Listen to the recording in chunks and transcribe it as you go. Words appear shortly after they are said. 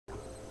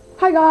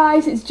Hi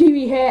guys, it's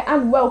Julie here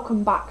and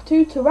welcome back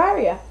to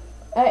Terraria.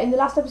 In the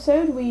last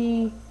episode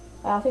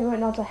I think we went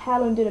down to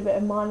hell and did a bit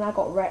of mine and I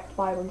got wrecked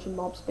by a bunch of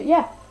mobs. But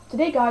yeah,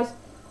 today guys,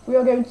 we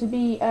are going to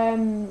be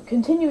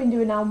continuing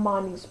doing our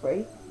mining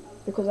spree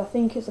because I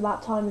think it's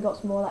about time we got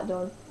some more of that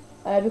done.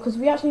 Because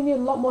we actually need a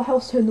lot more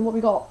hellstone than what we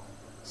got.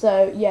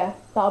 So yeah,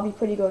 that'll be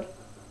pretty good.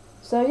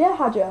 So yeah,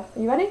 Hadja,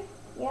 are you ready?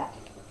 Yeah.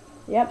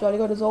 Yep, jolly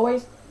good as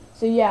always.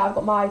 So yeah, I've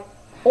got my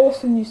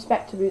awesome new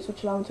Spectre boots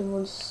which allow me to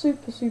run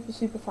super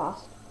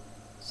fast.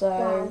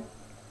 So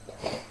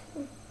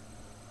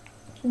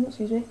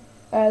excuse me.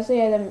 So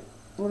yeah, then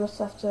we'll just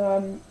have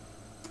to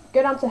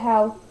go down to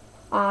hell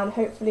and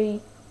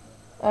hopefully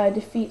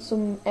defeat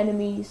some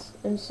enemies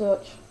and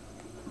such.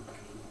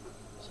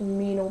 Some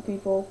mean old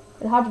people.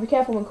 And have to be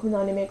careful when coming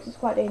down here because it's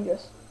quite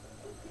dangerous.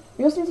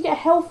 We also need to get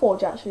a hell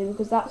forge actually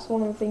because that's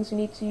one of the things we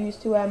need to use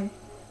to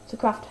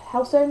craft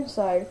hellstone.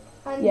 So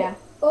and yeah.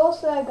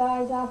 Also,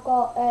 guys, I've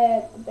got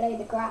the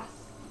blade of grass,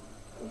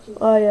 which is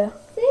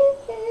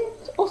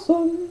it's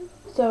awesome.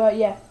 So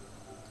yeah,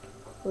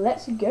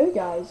 let's go,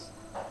 guys.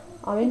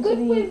 I'm into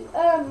good with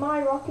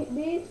my rocket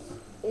boots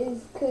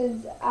is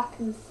because I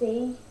can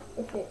see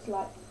if it's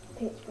like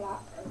pitch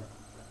black.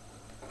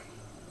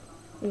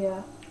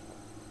 Yeah.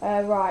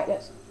 Right,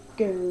 let's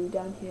go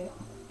down here.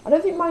 I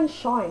don't think mine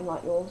shine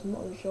like yours. I'm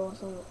not really sure.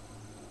 So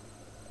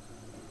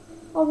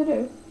oh, they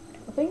do.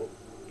 I think.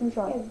 Let me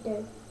try. Yeah, they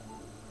do.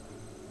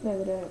 No,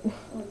 they don't.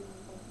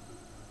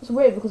 It's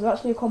weird because it's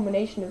actually a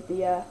combination of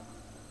the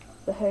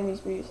Hermes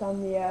boots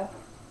and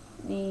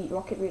the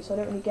rocket boots. So I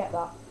don't really get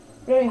that.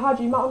 But anyway,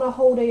 Hadji, you might want to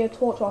hold a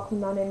torch while I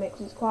come down here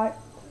because it's quite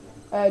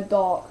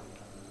dark.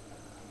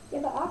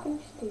 Yeah, but I can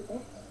just do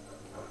this.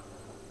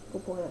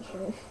 Good point,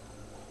 actually.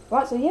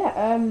 Right, so yeah,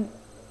 I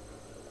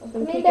was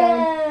going to keep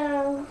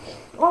down. going.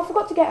 Oh, I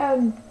forgot to get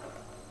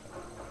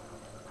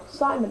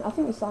Simon. I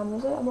think it was Simon,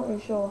 was it? I'm not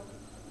really sure.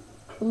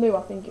 Blue,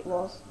 I think it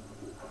was.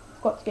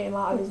 Got to get him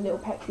out of his little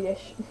petri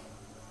dish.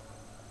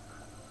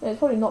 No, it's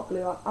probably not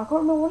Blue. I can't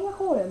remember, what did I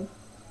call him?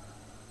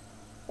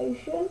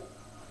 Ocean?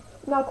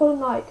 No, I called him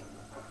like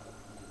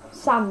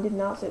Sam, didn't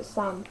I? So it's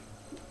Sam.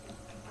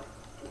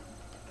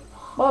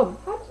 Boom.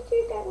 How did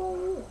you get where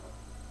you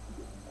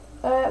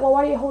were? Well,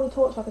 why don't you hold a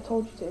torch like I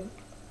told you to?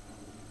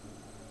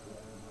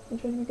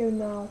 Which way do we go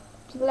now?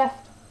 To the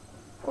left.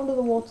 Under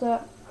the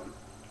water.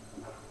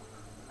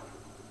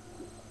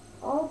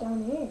 Oh,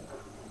 down here.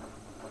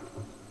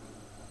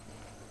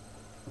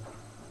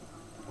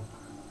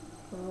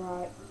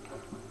 Right.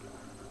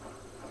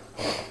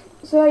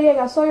 So yeah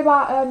guys, sorry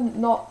about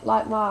not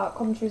like my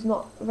commentary's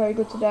not very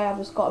good today. I've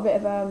just got a bit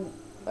of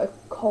a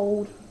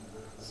cold.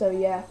 So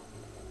yeah.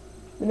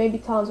 There may be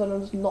times when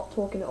I'm just not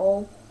talking at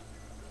all.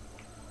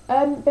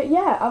 But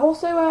yeah, I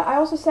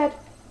also said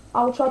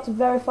I will try to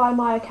verify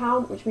my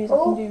account, which means I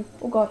can do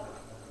oh god.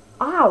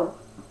 Ow!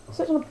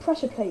 Such on a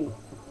pressure plate.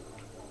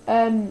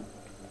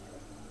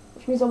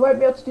 Which means I won't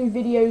be able to do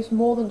videos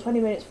more than 20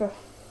 minutes for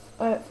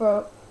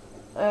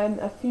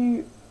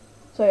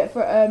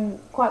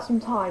quite some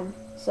time.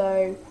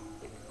 So,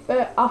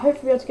 but I'll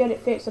hopefully be able to get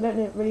it fixed. I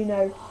don't really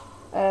know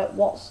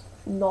what's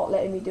not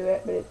letting me do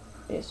it, but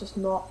it's just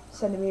not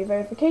sending me a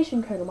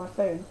verification code on my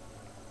phone.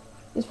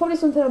 There's probably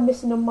something I'm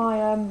missing on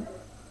my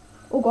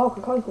oh god,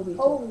 mechanical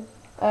beetle.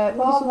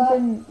 Probably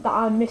something that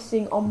I'm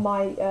missing on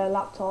my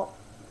laptop.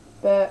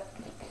 But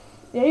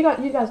yeah, you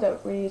guys don't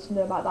really need to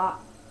know about that.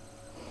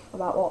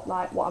 About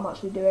what I'm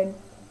actually doing.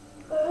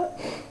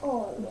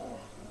 Oh yeah.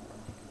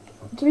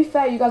 To be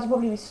fair, you guys will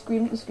probably be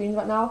screaming at the screens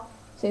right now,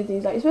 saying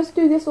things like, you're supposed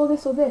to do this or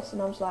this or this,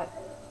 and I'm just like,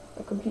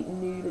 a complete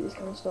noob at this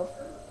kind of stuff.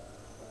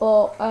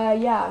 But,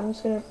 yeah, I'm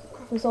just going to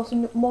craft myself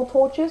some more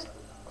torches,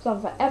 because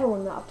I'm forever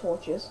running out of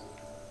torches.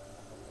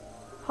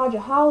 Hadja,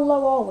 how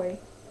low are we?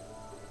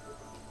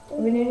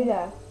 Are we nearly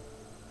there?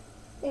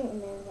 I think we're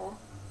nearly there.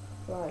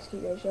 Right, let's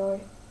keep going, shall we?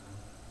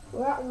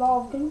 We're at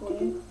lava.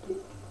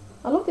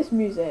 I love this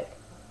music.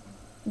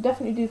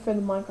 Definitely do feel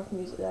the Minecraft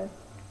music though.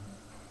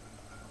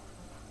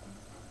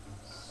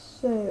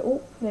 So,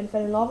 oh, nearly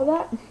fell in lava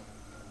there.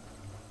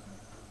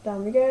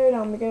 Down we go,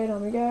 down we go,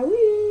 down we go.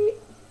 Whee!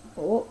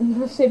 Oh,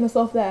 saved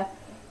myself there.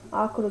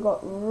 I could have got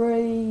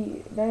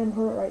really damn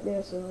hurt right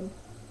there soon.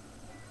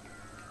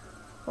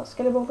 That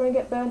skeleton going to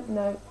get burnt?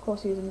 No, of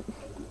course he isn't.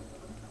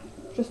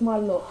 Just my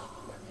luck.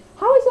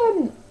 How is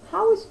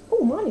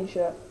oh, mining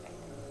shirt.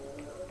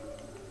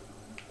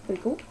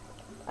 Pretty cool.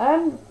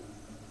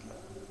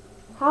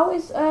 How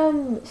is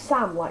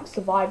Sam like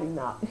surviving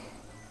that? You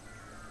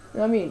know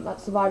what I mean? Like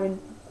surviving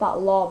that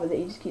lava that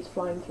he just keeps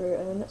flying through.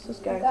 And then let's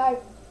just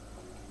go.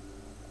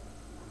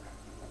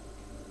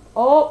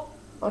 Oh,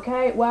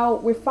 okay. Well,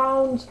 we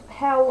found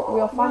hell.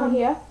 We are finally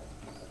here.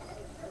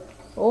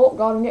 Oh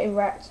god, I'm getting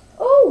wrecked.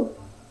 Oh,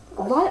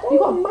 you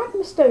got a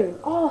magma stone.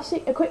 Oh,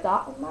 see, equip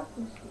that.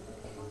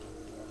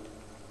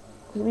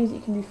 Because it means that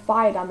you can do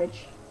fire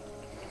damage.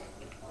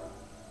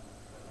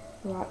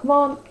 Right, come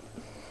on.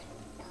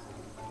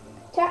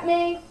 Tap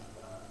me.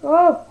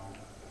 Oh,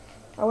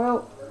 I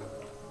will.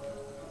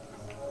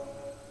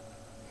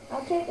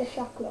 I'll take the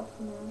shackle off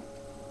now.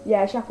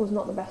 Yeah, shackle's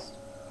not the best.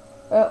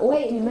 Oh,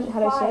 Wait, demon, just how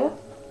do I say five. it?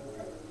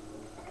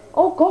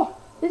 Oh god,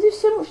 they do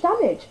so much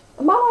damage.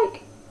 Am I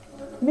like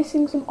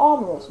missing some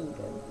armor or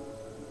something?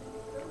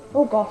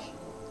 Oh gosh.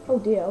 Oh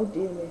dear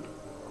me.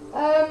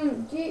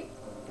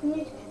 Can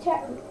you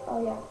protect me?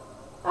 Oh yeah.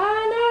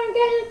 Ah no, I'm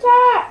getting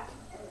attacked!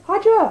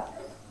 Hydra!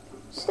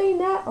 Stay in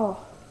there. Oh,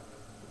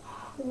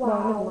 Wow.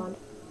 no, never mind.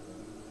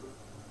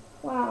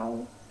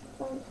 Wow.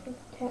 Thanks for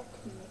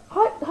protecting me.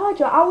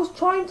 Hydra, I was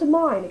trying to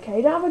mine,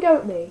 okay? Don't have a go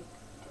at me.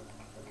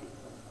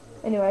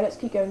 Anyway, let's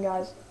keep going,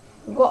 guys.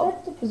 We've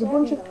got, there's a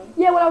bunch of...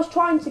 Yeah, well, I was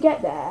trying to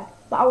get there,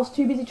 but I was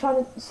too busy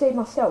trying to save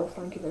myself,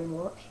 thank you very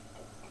much.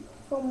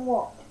 From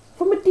what?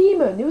 From a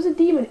demon. There was a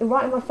demon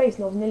right in my face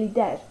and I was nearly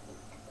dead.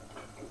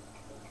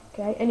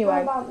 Okay,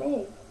 anyway. What about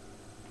me?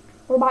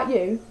 What about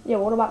you? Yeah,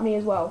 what about me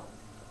as well?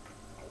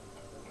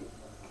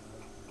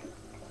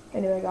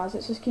 Anyway, guys,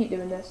 let's just keep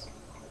doing this.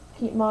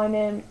 Keep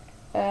mining.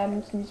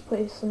 So just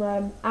put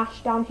some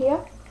ash down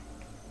here.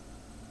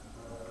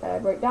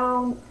 Break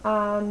down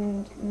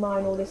and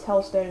mine all this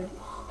hellstone.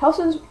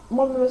 Hellstone's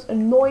one of the most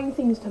annoying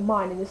things to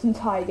mine in this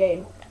entire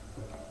game.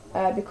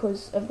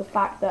 Because of the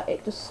fact that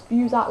it just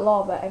spews out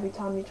lava every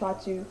time you try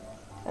to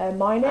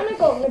mine it. And I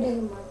got rid of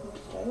the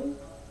microstone.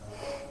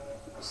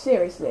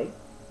 Seriously.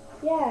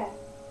 Yeah.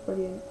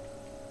 Brilliant.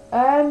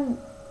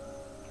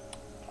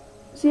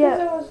 So yeah.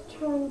 Because I was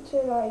trying to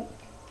like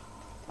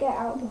get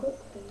out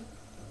quickly.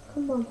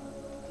 Come on,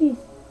 please.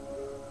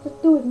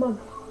 Just do it, man.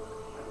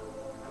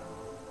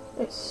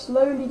 It's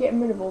slowly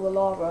getting rid of all the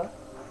lava.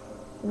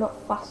 Not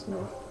fast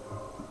enough.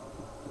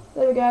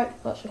 There we go.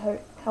 That should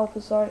help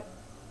us out.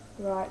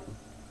 Right.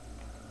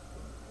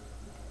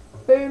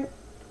 Boom.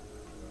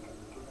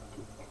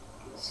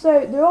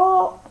 So there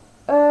are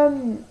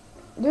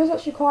there's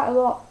actually quite a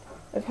lot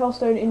of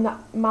hellstone in that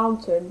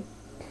mountain,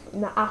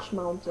 in that ash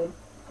mountain.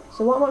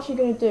 So what I'm actually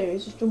going to do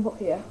is just jump up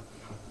here.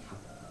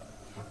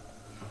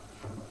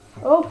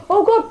 Oh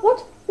god,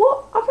 what?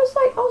 What? I was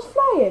like, I was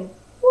flying.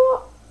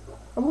 What?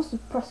 I must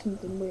have pressed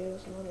something weird or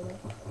something, I don't know.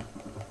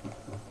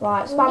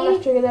 Right, spam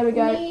left trigger, there we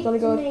go. Jolly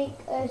good. We need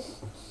to make a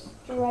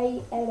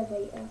straight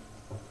elevator.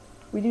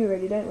 We do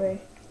really, don't we?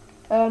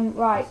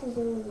 Right. This is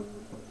all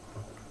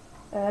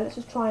Let's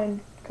just try and...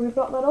 Can we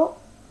block that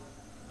up?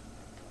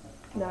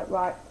 No,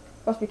 right.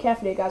 Got to be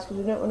careful here, guys, because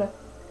we don't want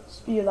to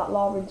spew that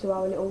lava into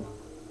our little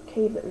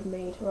cave that we've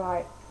made.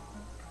 Right.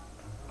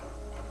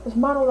 Let's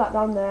mine all that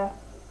down there.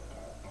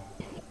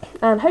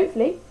 And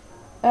hopefully,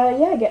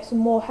 yeah, get some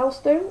more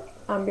hellstone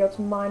and be able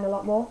to mine a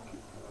lot more.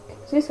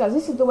 So this, guys,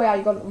 this is the way how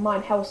you got to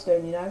mine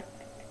hellstone, you know.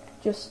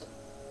 Just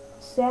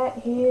set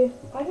here.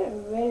 I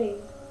don't really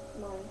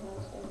mind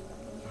hellstone.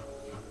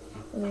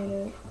 I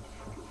mean,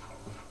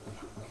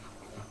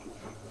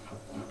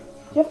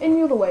 do you have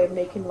any other way of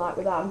making light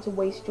without having to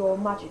waste your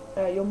magic,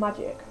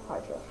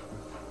 Hydra?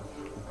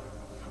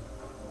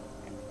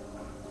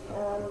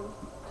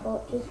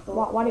 Torches.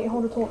 Why don't you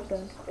hold a torch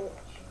then? Switch.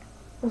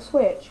 Or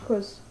switch,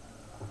 because...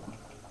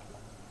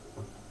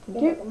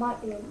 Yeah, there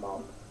might be a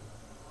mob.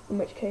 In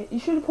which case, you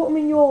should have put them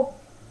in your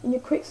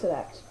quick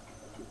select.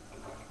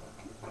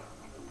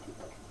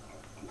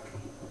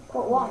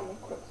 Put what in the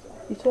quick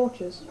select? Your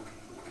torches.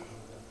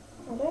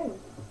 I don't.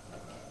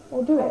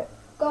 Or do it.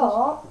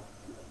 Got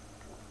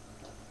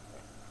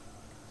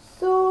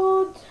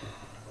sword,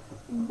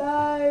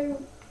 bow,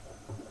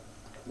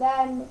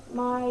 then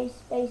my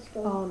space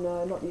gun. Oh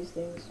no, not these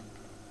things.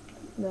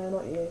 No,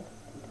 not you.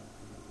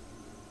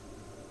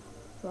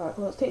 Right,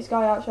 well, let's take this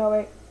guy out, shall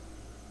we?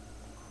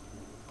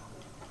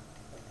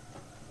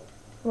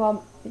 Come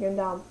on, you're going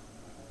down.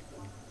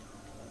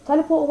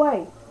 Teleport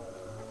away.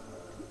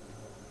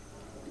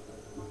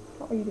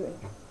 What are you doing?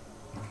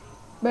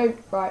 Move,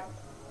 right.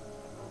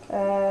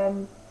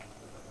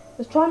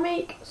 Let's try and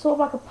make sort of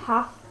like a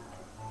path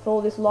for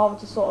all this lava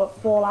to sort of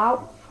fall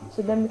out,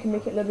 so then we can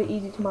make it a little bit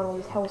easier to mine all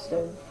this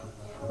hellstone.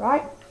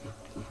 Right?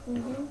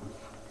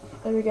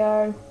 There we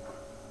go.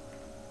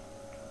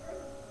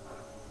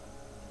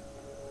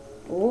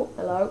 Oh,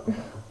 hello.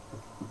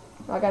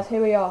 Right guys,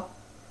 here we are.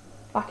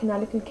 Back in our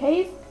little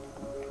cave.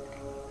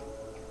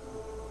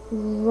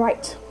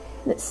 Right.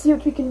 Let's see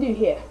what we can do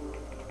here.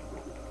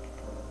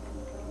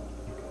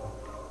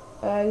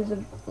 There's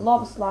a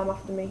lava slime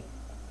after me.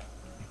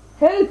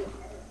 Help!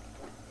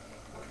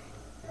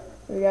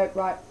 Here we go,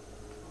 right.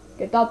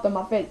 Get out of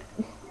my face.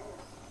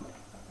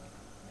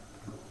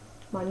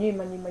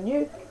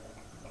 Manu.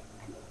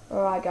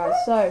 Alright guys,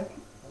 so.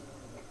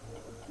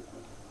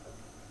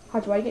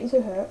 Hydra, why are you getting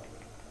so hurt?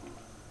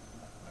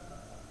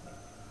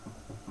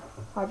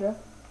 Hydra?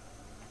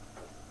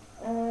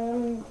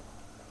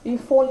 Are you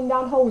falling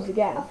down holes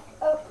again?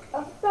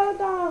 I fell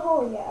down a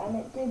hole, yeah, and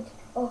it did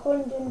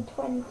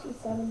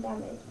 127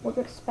 damage. What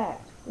do you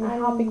expect? I mean,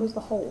 how big was the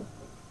hole?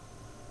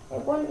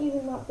 It wasn't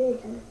even that big.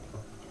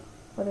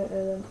 I don't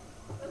know then.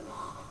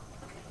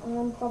 And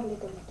I'm probably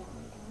going to die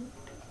again.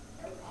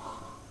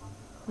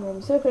 Yeah,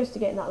 I'm so close to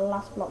getting that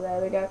last block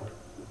there, we go.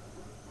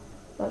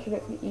 That should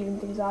hopefully even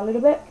things out a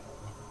little bit.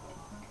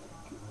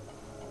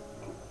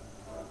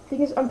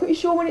 Thing is, I'm pretty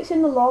sure when it's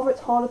in the lava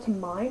it's harder to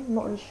mine. I'm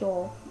not really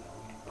sure.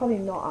 Probably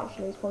not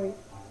actually, it's probably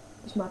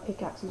Just my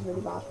pickaxe is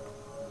really bad.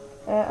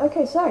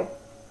 Okay, so.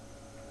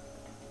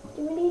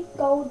 Do we need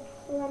gold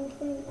for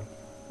anything?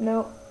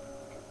 No.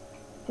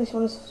 This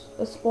one is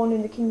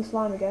spawning the king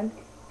slime again.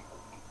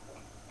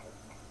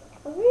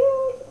 I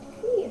really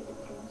defeated the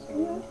king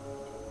slime.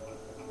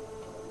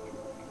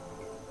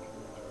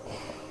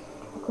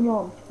 Oh, come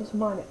on, let's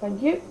mine it.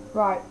 Thank you.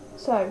 Right,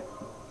 so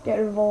get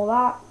rid of all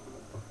that.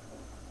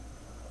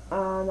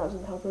 And that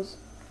doesn't help us.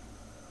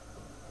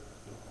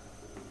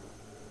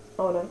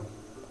 Oh no.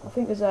 I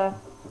think there's a...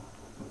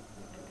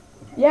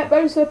 Yeah,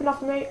 bone serpent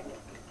after me.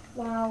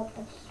 Wow,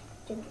 I just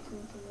jumped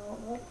into the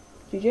water.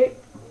 GG.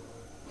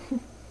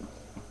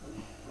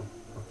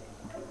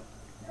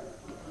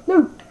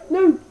 No!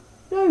 No!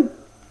 No!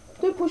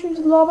 Don't push me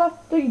into the lava.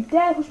 Don't you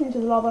dare push me into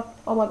the lava.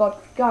 Oh my god.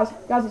 Guys,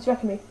 it's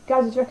wrecking me.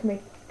 Guys, it's wrecking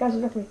me.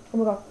 Oh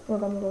my god. Oh my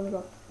god, oh my god, oh my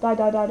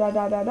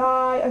god.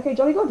 Die. Okay,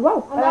 jolly good.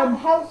 Well, I'm at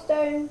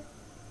Hellstone.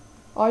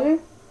 Are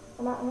you?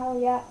 I'm at Hell,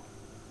 yeah.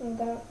 There we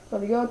go.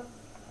 Jolly good.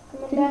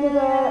 Coming Give me the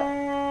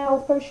down.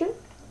 health potion.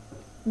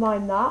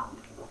 Mine that.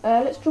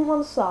 Let's jump on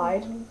the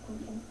side.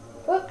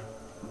 Oh.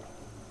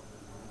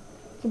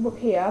 Jump up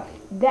here.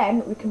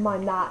 Then we can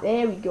mine that.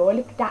 There we go.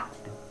 Look at that.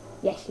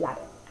 Yes, lad.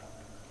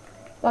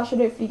 That should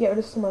hopefully get rid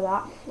of some of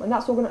that. And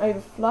that's all going to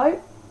overflow.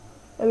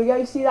 There we go.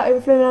 You see that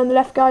overflowing on the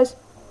left, guys?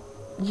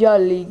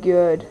 Jolly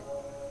good.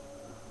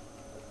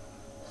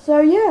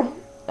 So, yeah.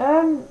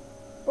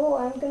 Oh,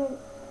 I'm going to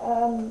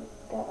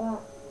get that.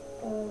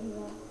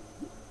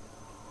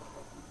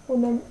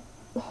 And then,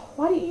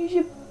 why don't you use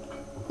your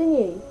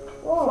thingy?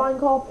 What? Flying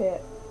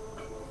carpet.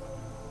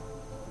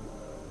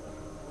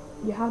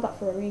 You have that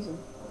for a reason.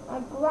 I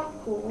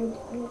grappled and it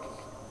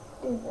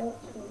just didn't work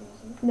for a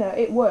reason. No,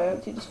 it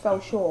worked. It just fell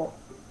short.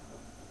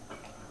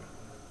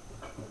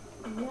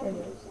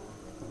 Anyway.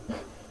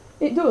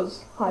 It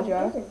does,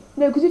 Hydra. It doesn't.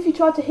 No, because if you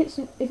try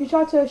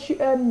to shoot,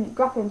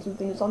 grapple on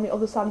something that's on the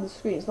other side of the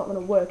screen, it's not going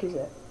to work, is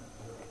it?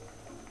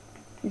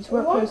 You just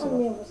weren't close on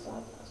the enough. other side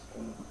of the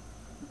screen.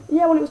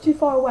 Yeah, well, it was too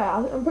far away.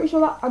 I'm pretty sure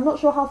that I'm not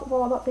sure how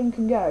far that thing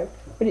can go,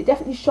 but it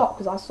definitely shot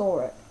because I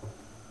saw it.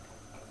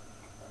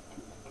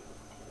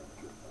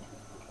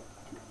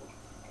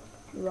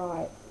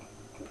 Right,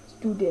 let's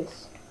do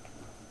this.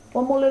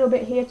 One more little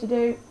bit here to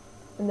do,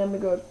 and then we're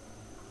good.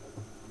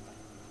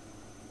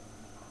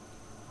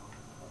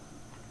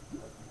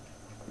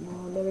 Come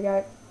on, there we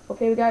go. Up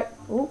here we go.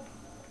 Ooh.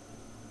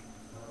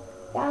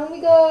 Down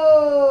we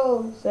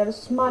go! So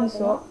let's mine this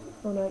up.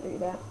 Oh no, don't you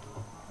there.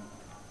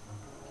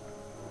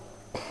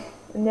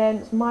 And then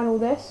let's mine all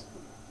this.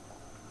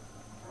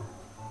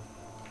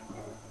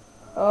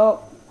 Oh,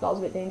 that was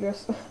a bit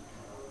dangerous.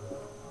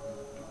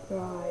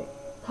 Right.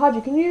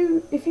 Hydra, can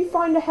you, if you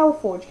find a hell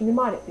forge, can you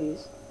mine it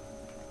please?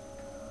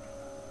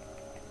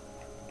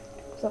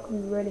 Because that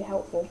could be really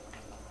helpful.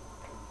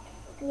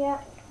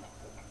 Yeah.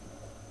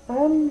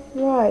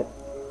 Right.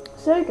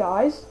 So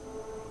guys,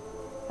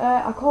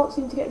 I can't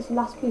seem to get this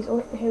last piece.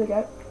 Oh, here we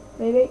go.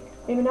 Maybe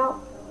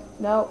now.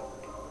 No.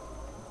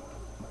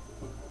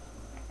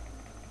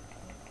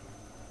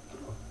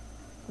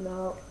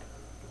 No.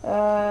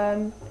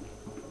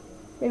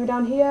 Maybe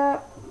down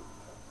here.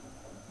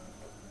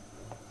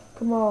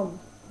 Come on.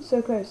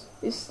 So close.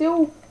 It's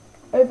still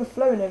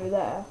overflowing over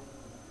there.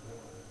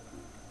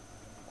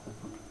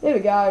 There we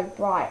go.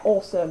 Right,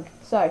 awesome.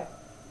 So,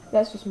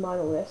 let's just mine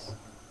all this.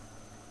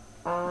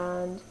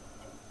 And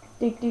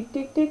dig.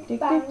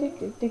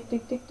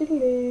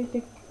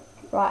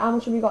 Right, how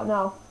much have we got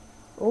now?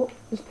 Oh,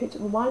 just picked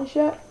up the mining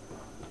shirt.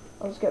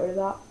 I'll just get rid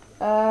of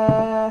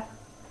that.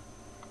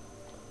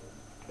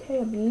 Okay,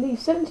 I believe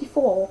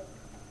 74.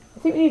 I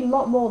think we need a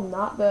lot more than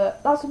that,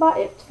 but that's about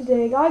it for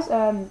today, guys.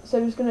 So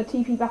we're just going to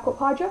TP back up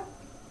Hydra.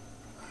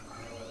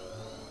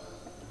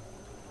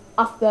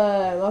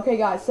 Awesome. Okay,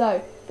 guys,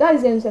 so that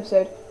is the end of this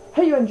episode.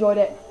 Hope you enjoyed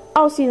it.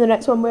 I'll see you in the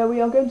next one where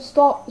we are going to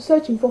start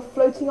searching for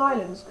floating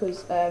islands,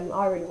 because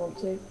I really want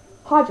to.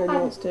 Hydra really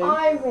wants to.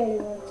 I really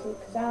want to,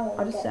 because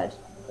I just said.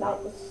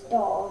 Like the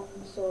star,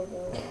 sort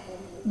of.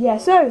 Yeah,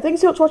 so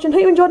thanks so much for watching.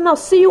 Hope you enjoyed, and I'll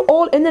see you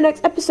all in the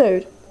next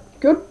episode.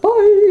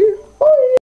 Goodbye.